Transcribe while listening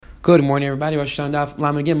Good morning, everybody. Rosh Hashanah Daf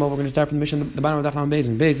Lamed Gimel. We're going to start from the Mishnah, the bottom of Daf Lamed Beis.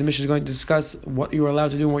 And Beis, the Mishnah is going to discuss what you are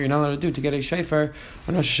allowed to do and what you're not allowed to do to get a shofar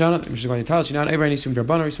on Rosh Hashanah. The Mishnah is going to tell us you're not ever any Yisum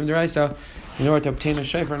D'Rabbanan or Yisum D'Oraisa in order to obtain a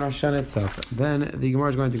shofar on Rosh Hashanah itself. Then the Gemara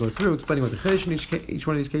is going to go through explaining what the Chiddush in each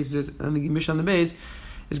one of these cases is, and the Mishnah on the Beis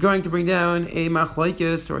is going to bring down a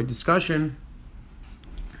machlokes or a discussion.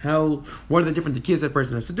 What are the different tekiyas that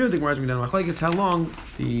person has to do? The Gemara is going to bring down machlokes, how long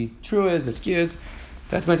the true is, the tekiyas.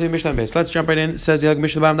 That's going to be Mishnah base. Let's jump right in. It says the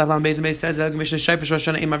Mishnah bottom daf base and base says the Mishnah shayfer Rosh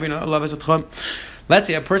Hashanah im avina lavas atchum. Let's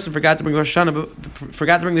say a person forgot to bring Rosh Hashanah,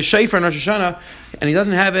 forgot to bring the shayfer in Rosh Hashanah, and he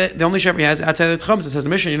doesn't have it. The only shayfer he has outside of the tchum. So it says the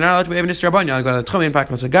Mishnah, you're not allowed to be even Nisra Rabban. You're not allowed to go to the tchum. In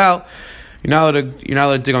fact, Masagal. You're not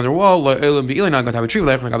allowed to dig on their wall. You're not going to have a tree.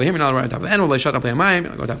 You're not allowed to have an animal. You're not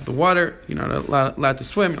allowed to have a water. You're not allowed to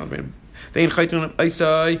swim. You're not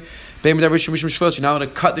allowed to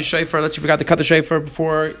cut the shofar. Let's say you forgot to cut the shofar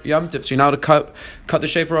before Yom Tov, so you're not allowed to cut the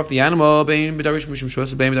shofar off the animal. You're not allowed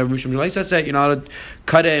to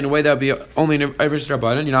cut it in a way that would be only in Eivis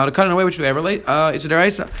Rabbanan. You're not allowed to cut it in a way which would be ever late. It's a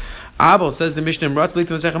deraisa. Abel says the Mishnah. Let's say a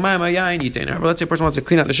person wants to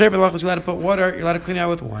clean out the shofar. You're allowed to put water. You're allowed to clean out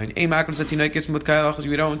with wine. We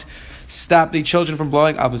don't stop the children from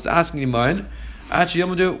blowing. Abel's asking you mine.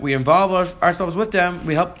 Actually, we involve ourselves with them.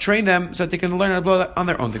 We help train them so that they can learn how to blow on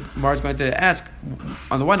their own. The Gemara is going to ask.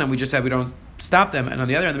 On the one hand, we just said we don't stop them, and on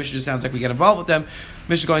the other hand, the Mishnah just sounds like we get involved with them. The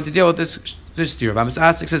Mishnah is going to deal with this steer.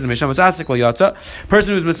 Misasek says the Mishnah. Misasek well yatsa.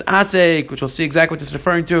 Person who's misasek, which we'll see exactly what this is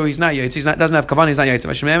referring to. He's not yaitz. Doesn't have kavan. He's not yaitz.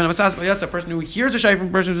 Misasek well yatsa. Person who hears a shayfer from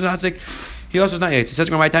a person who's misasek. He also is not yaitz. He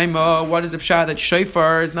says, "My time. What is the pshat that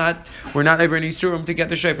shayfer is not? We're not ever in Yisurim to get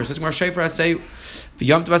the shayfer." Says, "More shayfer." I say. The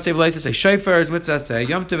Yom Tov say v'leis say shofar is mitzvah say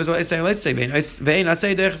Yom Tov is what I say v'leis say vein I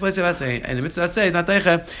say derech v'leis say and the mitzvah say is not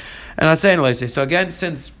teicha and I say v'leis say. So again,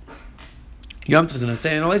 since Yom Tov is not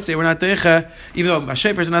say and v'leis say, we're not teicha, even though my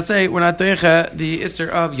shofar is not say, we're not teicha the itzer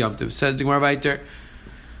of Yom Tov. Says the Gemara weiter.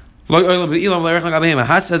 Says the Gemara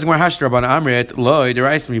hashter rabban amrit loy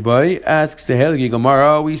derais me boy asks the Helgi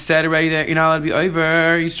Gemara. We said already that you're not allowed to be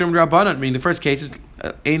over Yisum Rabbanan. I mean, the first case is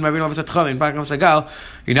ein mavin lavas atchum in fact Masagal.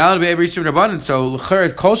 You're not allowed to be over Yisum Rabbanan. So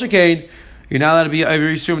l'cheret kol shekain. You're not allowed to be over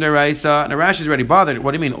Yisum Deraisa. And the Rashi is already bothered.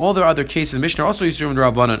 What do you mean? All the other cases in the Mishnah are also Yisum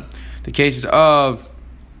Rabbanan. The cases of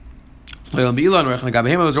Leilam B'ilan or Echna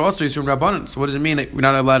Gabehema, those are also Yisum Rabbanan. So what does it mean that we're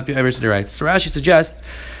not allowed to be over Yisum Deraisa? So Rashi suggests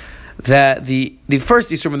that the first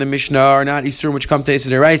Yisurim in the Mishnah are not Yisurim which come to Yisur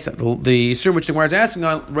Deraisa. The Yisurim which the Gemara is asking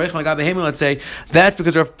on, let's say, that's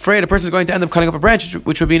because they're afraid a person is going to end up cutting off a branch,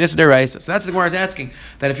 which would be an Yisur Deraisa. So that's what the Gemara is asking,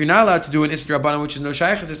 that if you're not allowed to do an Yisur Rabbanan, which is no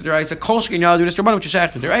Shaykh, Yisur Deraisa, Kol Shkin, you're allowed to do an Yisur Rabbanan, which is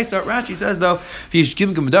Shaykh to Deraisa. Rashi says, though, if you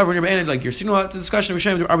give him a like you're seeing a lot of discussion of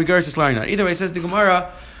Hashem, are we Gersh or not? Either way, it says the Gemara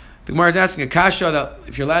is asking a kasha that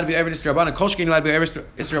if you're allowed to be over Yisur Rabbanan, Kol Shkin, you're allowed to be over Yisur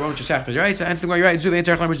Rabbanan, which is Shaykh to Deraisa. And the Gemara, you're right,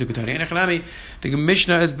 the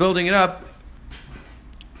Mishnah is building it up.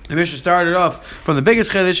 The Mishnah started off from the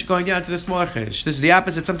biggest chiddush going down to the smaller chiddush. This is the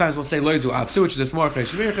opposite. Sometimes we'll say loizu avsu, which is the smaller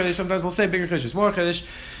chiddush. The bigger chiddush. Sometimes we'll say bigger chiddush, smaller chiddush.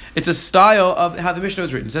 It's a style of how the Mishnah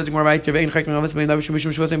is written. It says the Gemara right there. Says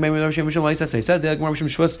the Gemara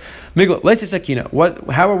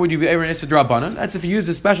how would you be able to issue drabanan? That's if you use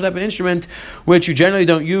a special type of instrument which you generally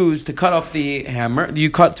don't use to cut off the hammer.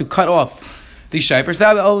 You cut off the shayfer, so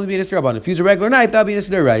that will only be an Yisur Rabbanan. If you use a regular knife, that will be an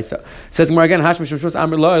Yisur Deraisa. Says Gemara again, Hashmish Shus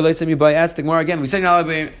Amr Lo, let's me by ask the Gemara again. We say now over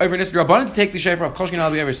an Yisur Rabbanan to take the shayfer off Koshkin,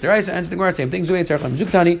 I'll be over Yisur Deraisa, and the Gemara same thing.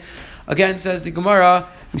 Again, says the Gemara,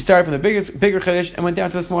 we started from the bigger chiddush and went down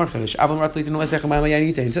to the smaller chiddush. Avon Ratlit and Lesech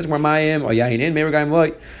Mayim Yayin. It says Gemara Mayim or Yayin in Meir Gaim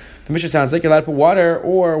Loy. The Mishnah sounds like you're allowed to put water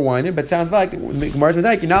or wine in, but it sounds like Gemara's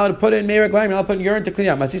Medayik. You're not allowed to put it in Meir Gaim. You're not allowed to put in urine to clean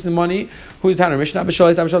out. Matzis the money. Who's the Tanner? Mishnah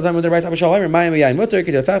Abishal time with the rice Abishal Mayim Yayin Mutter.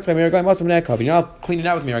 Kedatzatz Meir Gaim also Menakav. You're not cleaning it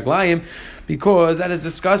out with Meir Gaim because that is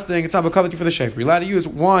disgusting. It's not bakavati for the shayfer. You're allowed to use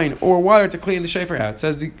wine or water to clean the shayfer out.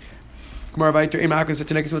 Says the Gemara Vayter Imakon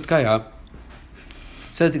Satinekis Mutkaya.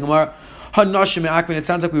 Says the Gemara. It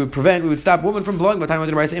sounds like we would stop women from blowing. By the time we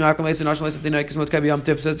do the rice, says the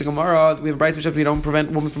Gemara, we have a rice bishop, we don't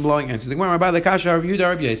prevent women from blowing. And so the Gemara, by the Kasha, Rabbi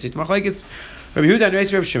Yehuda, Rabbi Yosef, Rabbi Yehuda, and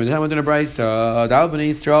Rabbi Shimon. The time we do the rice, Dal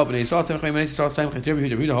B'nei Yisrael, B'nei Yisrael, B'nei Yisrael,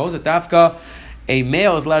 Rabbi Yehuda holds that Dafka. A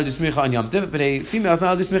male is allowed to do smicha on Yom Tov, but a female is not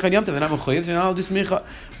allowed to do smicha on Yom Tov. They're not mechuyev, so they're not allowed to do smicha.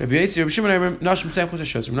 Rabbi Yosef, Rabbi Shimon, Nashim Tzem Chus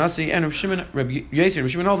Hashos. Rabbi Nasi and Rabbi Shimon, Rabbi Yosef, Rabbi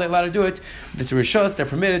Shimon, all they're allowed to do it. It's a rishos. They're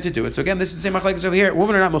permitted to do it. So again, this is the same machlekes over here.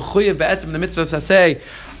 Women are not mechuyev be'etzem the mitzvah saseh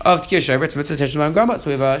of Tkiyah Shayver. It's mitzvah Teshuvah Grama. So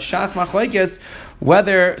we have a shas machlekes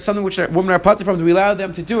whether something which women are parted from, do we allow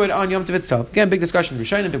them to do it on Yom Tov itself? Again, big discussion.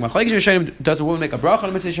 Rishonim, big machlekes. Rishonim, does a woman make a bracha on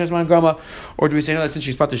a mitzvah Teshuvah Grama, or do we say no that since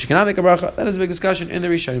she's parted she cannot make a bracha? That is a big discussion in the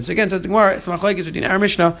Rishonim. So again, says the Gemara, it's machlekes between our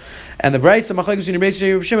Mishnah and the Brayso, the machlekes between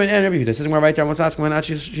Rabbi Shimon and Rabbi Yehuda. Says the Gemara right there. I want to ask him when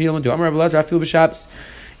actually she'll do. I'm Rabbi Lazar. I feel b'shabbos.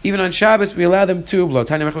 Even on Shabbos, we allow them to blow.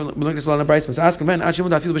 We allow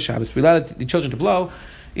the children to blow,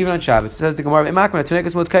 even on Shabbos. It says the Gemara, and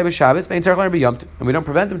we don't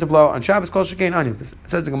prevent them to blow on Shabbos. It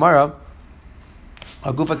says the Gemara,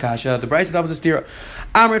 Agufa Kasha. The Bryce is always a stira.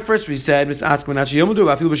 Amrit first we said, Miss Ask when actually Yom Do,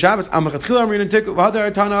 I feel b'Shabbos. Amachatchil Amrin and Tiku.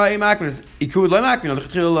 V'Hadar Tana Imakmin. Ikud Lo Imakmin.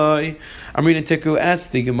 Amachatchil Amrin and Tiku. Asks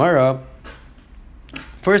the Gemara.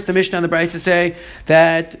 First, the Mishnah and the Bryce say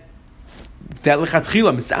that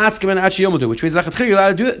lechatchila misask ben achi yomudu, which means lechatchila you're allowed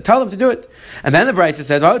to do it, tell them to do it, and then the Brisa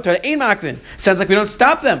says, "Oh, to ein makvin." It sounds like we don't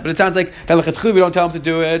stop them, but it sounds like that lechatchila we don't tell them to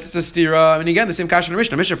do it. It's a stira. I mean, again, the same kasha in the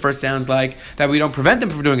Mishnah. Mishnah first sounds like that we don't prevent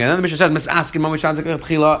them from doing it, and then the Mishnah says misask ben, which sounds like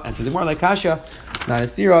lechatchila, and says more like kasha. It's not a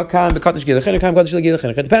stira. Kan bekatish gilachin, kan bekatish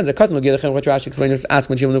gilachin. It depends. A katan gilachin. What Rashi explains, ask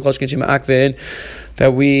when yomudu kolshkin shema akvin,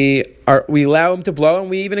 that we allow him to blow, and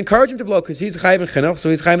we even encourage him to blow because he's chayv in chinuch,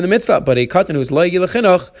 so he's chayv in the mitzvah. But a katan who's loy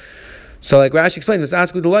gilachin. So, like Rashi explained, let's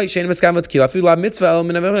ask with the light. Shein mitzvah tekiah. Afilu la mitzvah el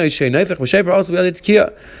min avon shein neifich b'shefer also b'yad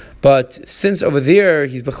tekiah. But since over there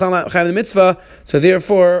he's b'chlam chayv the mitzvah, so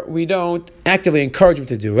therefore we don't actively encourage him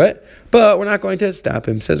to do it, but we're not going to stop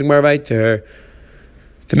him. Says Gemara Vayter.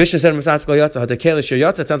 The Mishnah said Masas Kol Yatza Hatakelish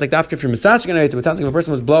Yatza. It sounds like dafka from Masas Kol Yatza. It sounds like if a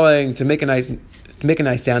person was blowing to make a nice sound.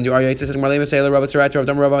 You are Yatza says Marlema Sailor Rav Tzarat Rav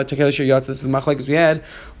Dam Rav Takelish Yatza. This is machlekes we had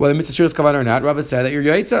whether mitzvah is kavanah or not. Rav said that you're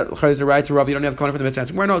Yatza. There's a right to Rav. You don't have kavanah for the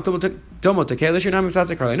mitzvah. We're no domo Takelish. You're not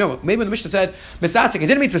Masas Kol. No, maybe when the Mishnah said Masasik, it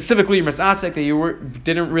didn't mean specifically Masasik that you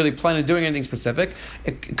didn't really plan on doing anything specific.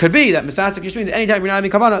 It could be that Masasik just means anytime you're not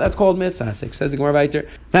having kavanah, that's called Masasik. Says the Gemara Vayter.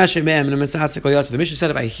 Mashem Mem and Masasik Kol Yatza. The Mishnah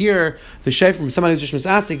said if I hear the shayf from somebody who's just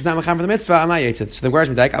Masasik, it's not macham for the mitzvah. I'm not Yatza. So the Gemara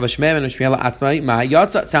is Medaik Avashmem and Shmiela Atmai Ma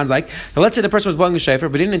Yatza. It sounds like now let's say the person was blowing the shayfer,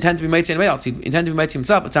 but didn't intend to be mitzvah anybody else. He intended to be mitzvah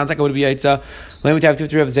himself. It sounds like it would be Yatza. Let me have 2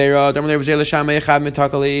 3 of Zera. Don't remember Zera Shama Yechad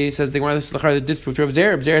Mitakali. Says the Gemara this disproved Rav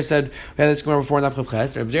Zera. Rav Zera said we had this Gemara before Nafchav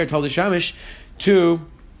Ches. Rav Zera told the Shamish to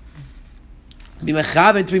be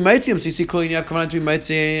mechaven to be mitzvah. So you see clearly you have kavanah to be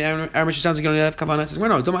mitzvah. And Aramesh sounds like you don't have kavanah. Says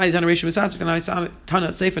no. Don't mind the Reisha Misasik and I saw Tana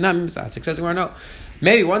Seif and not Misasik. Says no.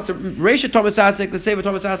 Maybe once the Reisha told Misasik, the Seifa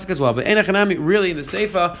told Misasik as well. But Enachanami really in the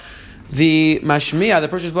Seifa, the mashmiya, the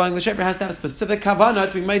person who's blowing the shofar, has to have a specific kavanah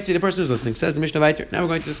to be mitzvah the person who's listening. Says the Mishnah Vayter. Now we're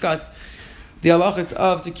going to discuss the halachas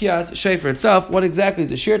of tekiyas shofar itself. What exactly is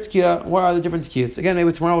the shir tekiyah? What are the different tekiyas? Again,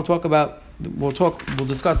 maybe tomorrow we'll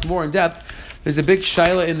discuss more in depth. There's a big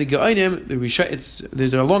shaila in the Geonim.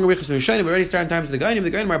 There's a longer riches in the Rishonim. We already started times in the Geonim.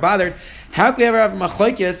 The Geonim are bothered. How can we ever have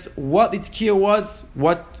machlekes what the tekiyah was?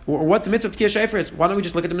 What the mitzvah of tekiyah shofar is? Why don't we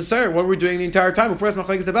just look at the Masorah? What were we doing the entire time before this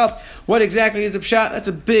machlekes developed? What exactly is a pshat? That's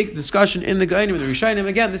a big discussion in the Geonim and the Rishonim.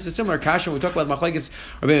 Again, this is similar kasha when we talk about machlekes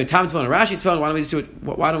or maybe Tam Tefillin and Rashi Tefillin.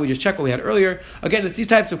 Why don't we just check what we had earlier? Again, it's these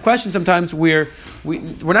types of questions sometimes where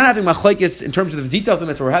we're not having machlekes in terms of the details of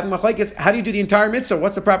the mitzvah. We're having machlekes. How do you do the entire mitzvah?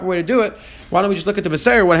 What's the proper way to do it? Why don't we just look at the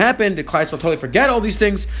Masorah? What happened? Did Klai totally forget all these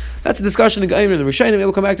things? That's a discussion in the Geonim and the Rishonim. Maybe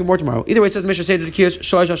we'll come back to more tomorrow. Either way, it says the Mishnah Seder Tekiyas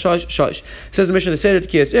Shalish. Says the Mishnah the Seder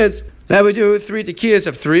Tekiyas is that we do 3 tekiyas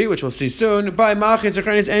of 3, which we'll see soon, by Malchis,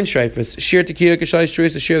 Achanis, and Shreifus. Shir tekiyah, Kashalish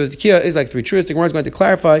truas, the shir of the tekiyah is like 3 truas. The Gemara is going to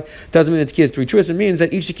clarify, doesn't mean the tekiyah is 3 truas, it means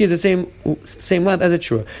that each tekiyah is the same length as a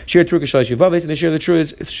trua. Shir trua, Kashalish Yuvaves, and the shir of the trua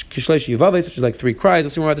is Kashalish Yuvaves, which is like 3 cries.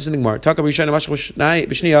 Let's see more about this in the Gemara.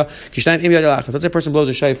 Let's say a person blows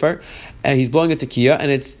a shofar, and he's blowing a tekiyah,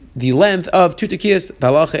 and it's the length of 2 tekiyas. The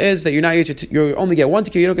halacha is that you only get 1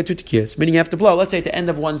 tekiyah, you don't get 2 tekiyas. Meaning you have to blow, let's say at the end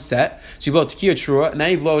of one set, so you blow tekiyah trua, and now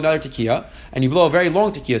you blow another tekiyah, and you blow a very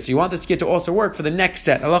long tekiyah, so you want this tekiyah to also work for the next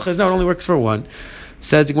set. Allah is no, it only works for 1.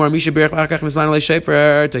 Says the Gemara, Misha Berach Akach Misman Alei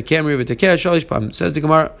Shofar Tekeh Meriv Tekeh Shalish Pam. Says the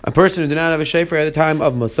Gemara, a person who did not have a shofar at the time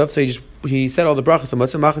of Musaf, so he said all the brachas of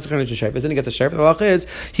Musaf, Machas Chanish Shofar. Then he gets the shofar. The Allah is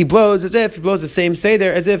he blows the same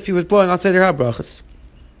seder as if he was blowing on seder ha-brachas.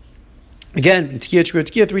 Again,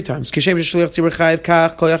 tekiyah 3 times. Just like the shliach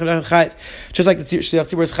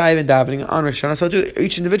tzibur is chayiv in davening on Rosh Hashanah, so too,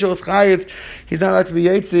 each individual is chayiv. He's not allowed to be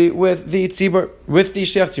yetzi with the tzibur, with the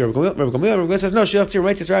shliach tzibur. Rabbi Gamliel says no. Shliach tzibur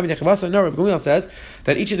mitzvah rabbi nechavasa. No, Rabbi Gamliel says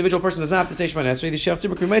that each individual person does not have to say Shema Nesri. The shliach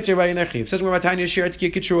tzibur mitzvah rabbi in their chiv. Says we're about tiny shir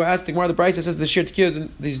tekiyah kitrua. Ask the Gemara the Brisa says the shir tekiyah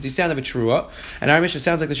is the sound of a trua, and our Mishnah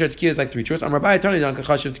sounds like the shir tekiyah is like 3 truas. Am Rabbi Tani Dan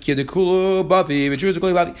Kachashav tekiyah the kulu bavi. The truas are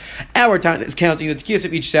kulu bavi. Our time is counting the tekiyahs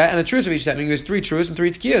of each set and the truas of each set, meaning there's 3 truas and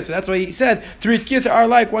 3 tekiyas. So that's why he said 3 tekiyas are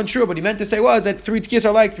like 1 trua. What he meant to say was that 3 tekiyas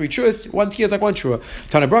are like 3 truas, 1 tekiyah is like 1 trua.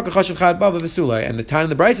 Tana Braka Chashav Chad Bava Vesulai, and the Tana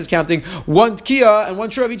and the Brisa is counting 1 tekiyah and 1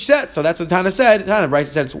 trua of each set. So that's what the Tana said. Tana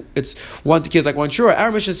Brisa said it's 1 tekiyah is like 1 trua.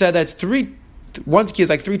 Our Mishnah said that's 1 tekiyah is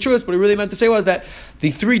like 3 truas. What he really meant to say was that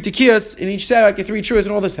the 3 tekiyas in each set are like 3 truas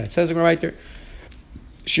in all the sets. Says right there.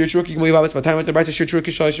 Shir trua ki g'moy vavitz. By the time the Brisa shir trua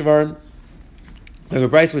ki shalish avarim. We have a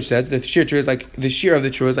Bryce which says that the shear is like the shear of the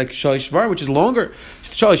true is like Shalish Shvar, which is longer.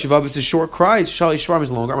 Shalish Shvar is a short cry. Shalish Shvar is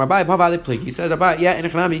longer. He says about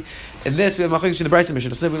in this we have machlokes in the Bryce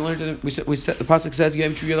mission. We learned we said the pasuk says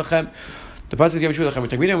Yom Tru Yilachem. The pasuk is Yom Tru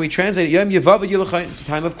Yilachem. We translate Yom Yevav Yilachem. It's a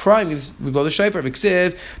time of crime. We blow the shofar.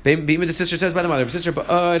 B'ksiv. The sister says by the mother. Sister.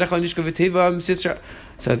 Sister.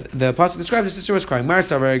 So the pasuk describes the sister was crying.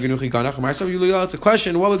 It's a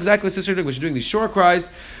question. What exactly was the sister doing? Was she doing these short cries?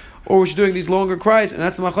 Or was she doing these longer cries? And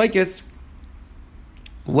that's the machlekes.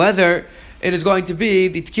 Whether it is going to be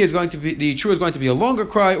the true is going to be a longer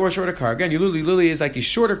cry or a shorter cry. Again, Luli is like these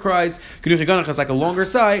shorter cries. Genuchi Ganach is like a longer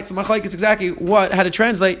sigh. So machlekes is exactly how to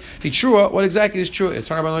translate the true. What exactly is true? It's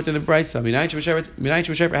talking about in the Brisa. How do you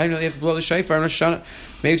know they have to blow the shofar on Rosh Hashanah?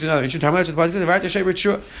 Maybe to another interesting time. That's the pasuk says the shofar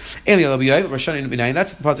true.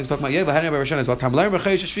 That's the pasuk talking about Yev. How do you know Rosh Hashanah as well? Tamlar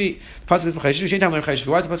b'chayish shvi. The pasuk is b'chayish shvi. Tamlar b'chayish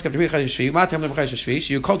shvi. Why is the pasuk have to be b'chayish shvi? Ma tamlar b'chayish shvi.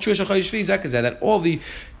 So you call true b'chayish shvi. Zakazeh that all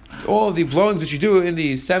the blowings that you do in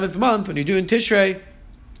the 7th month when you do in Tishrei,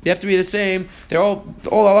 they have to be the same. They're all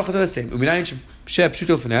halachas are the same. How do you know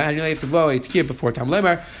you have to blow a tkiyah before Tam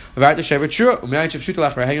Lemar? How do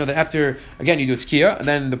you know that after, again, you do a tkiyah, and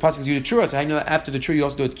then the pasuk is you do trua, so how do you know that after the trua you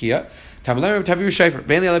also do a tkiyah? Tam Lemar, Taviru Shayfer.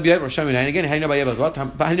 Again, how do you know by Yev as well? How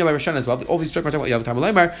do you know by Rosh Hashanah as well? All these talking about Yev, Tam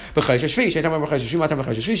Lemar, B'chayish Shvi, Shaitam B'chayish Shvi, Matam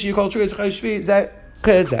B'chayish Shvi, you call trua is B'chayish Shvi,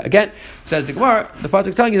 again, says the Gemara, the pasuk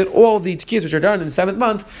is telling you that all the tkiyas which are done in the 7th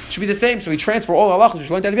month should be the same. So we transfer all halachos which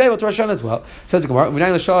learned out of Yev to Rosh Hashanah as well. Says the Gemara, how do you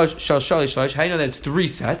know that it's 3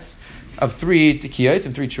 sets of 3 tkiyas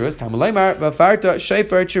and 3 truas? Tamalaymar, Vafarta,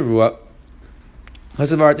 Shayfer, Chirua.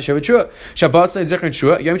 Shabbat and Zechar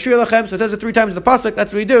Trua, Yom Tru Yilachem. So it says it 3 times in the pasuk.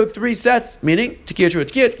 That's what we do. 3 sets, meaning Tekiah Trua,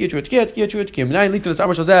 Tekiah Trua. Nine Litin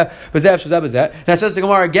Amar Shazeh, Bazeh. Now it says the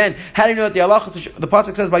Gemara again. How do you know that the halachos the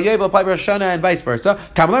pasuk says by Yovel apply by Rosh Hashanah and vice versa?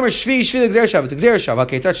 Tamalamer Shvi L'Gzer Shav. It's Gzer Shav.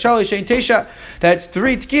 Okay, that's Shali Shein Teisha. That's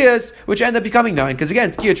 3 Tekiyas which end up becoming 9. Because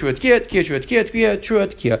again, Tekiah Trua, Tekiah.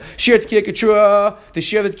 Shear Tekiah Trua. The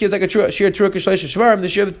shear of the Tekiah is like a Trua. Shear Trua Kishleish Shvarim. The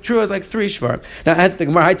shear of the Trua is like 3 Shvarim. Now as the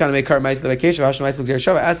Gemara Haitan make Karmais the vacation Hashemais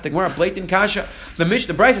asked the Gemara, blatant kasha. The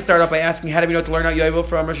Brisa started off by asking, how do we know to learn out Yovel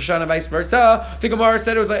from Rosh Hashanah and vice versa? The Gemara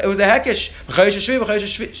said it was a hekish,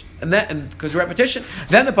 and because of repetition.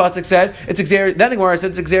 Then the pasuk said it's exer. Then the Gemara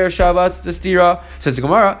said it's exer shava, it's the stira. Says the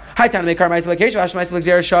Gemara, Hi time to make karmais vacation. Hashemais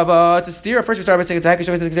exer shava, it's a stira. First we started by saying it's a hekish,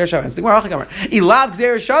 it's exer shava. It's the Gemara. Ilav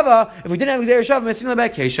exer shava. If we didn't have exer shava, mesin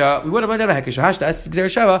lebekesha, we would have learned out of hekish. Hashda es exer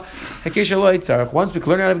shava, hekish lo yitzarach. Once we could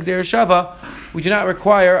learn out of exer shava, we do not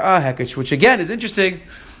require a hekish, which again is interesting.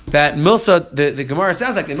 That Milsa, the Gemara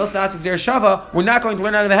sounds like the Milsa Asik Zer Shava, we're not going to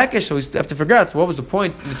learn out of the Hekesh, so we have to figure out. So what was the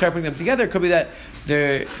point in interpreting them together? It could be that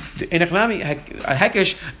the Enechnami, a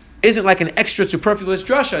Hekesh isn't like an extra superfluous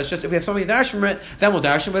drasha. It's just if we have something to dash from it, then we'll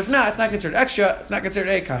dash from it. But if not, it's not considered extra, it's not considered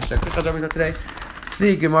a kasha. Because over here today,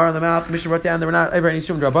 the Gemara on the Mouth, the Mishnah wrote down there were not ever any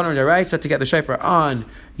Sum Drabanan or Deraisa to get the Shofar on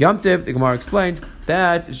Yom Tiv. The Gemara explained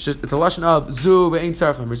that it's a lashon of Zu ve'ein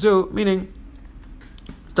tzarich lemer Zu, meaning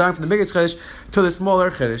starting from the biggest chiddush to the smaller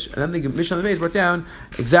chiddush. And then the Mishnah on the base brought down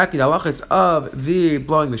exactly the halachas of the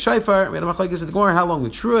blowing the shofar. We had a machlokes at the Gemara how long the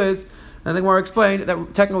true is. And the Gemara explained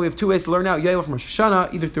that technically we have 2 ways to learn out Yovel from Rosh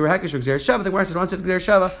Hashanah, either through a Hekesh or Gzer Shava. The Gemara says once it's Gzer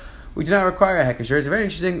Shava, we do not require a Hekesh. There's a very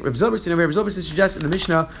interesting Reb Zilberstein suggests in the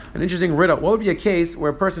Mishnah an interesting riddle. What would be a case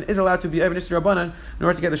where a person is allowed to be Evan Isra Rabbanan in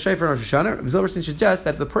order to get the shofar on Rosh Hashanah? Reb Zilberstein suggests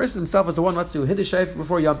that if the person himself was the one, let's say, who hid the shofar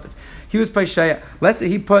before Yom Tiv, he was Paishaya. Let's say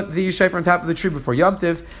he put the shofar on top of the tree before Yom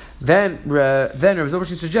Tiv. Then Reb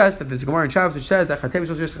Zilberstein suggests that there's a Gemara in Shabbos which says that which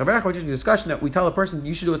is a discussion that we tell a person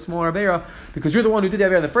you should do a smaller avera because you're the one who did the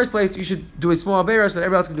avera in the first place. You should do a small avera so that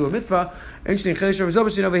everybody else can do a mitzvah. Interesting chiddush of Reb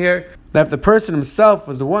Zilberstein over here that if the person himself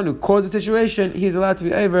was the one who caused the situation, he's allowed to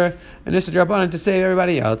be over and Nisad Rabbanan to save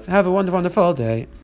everybody else. Have a wonderful, wonderful day.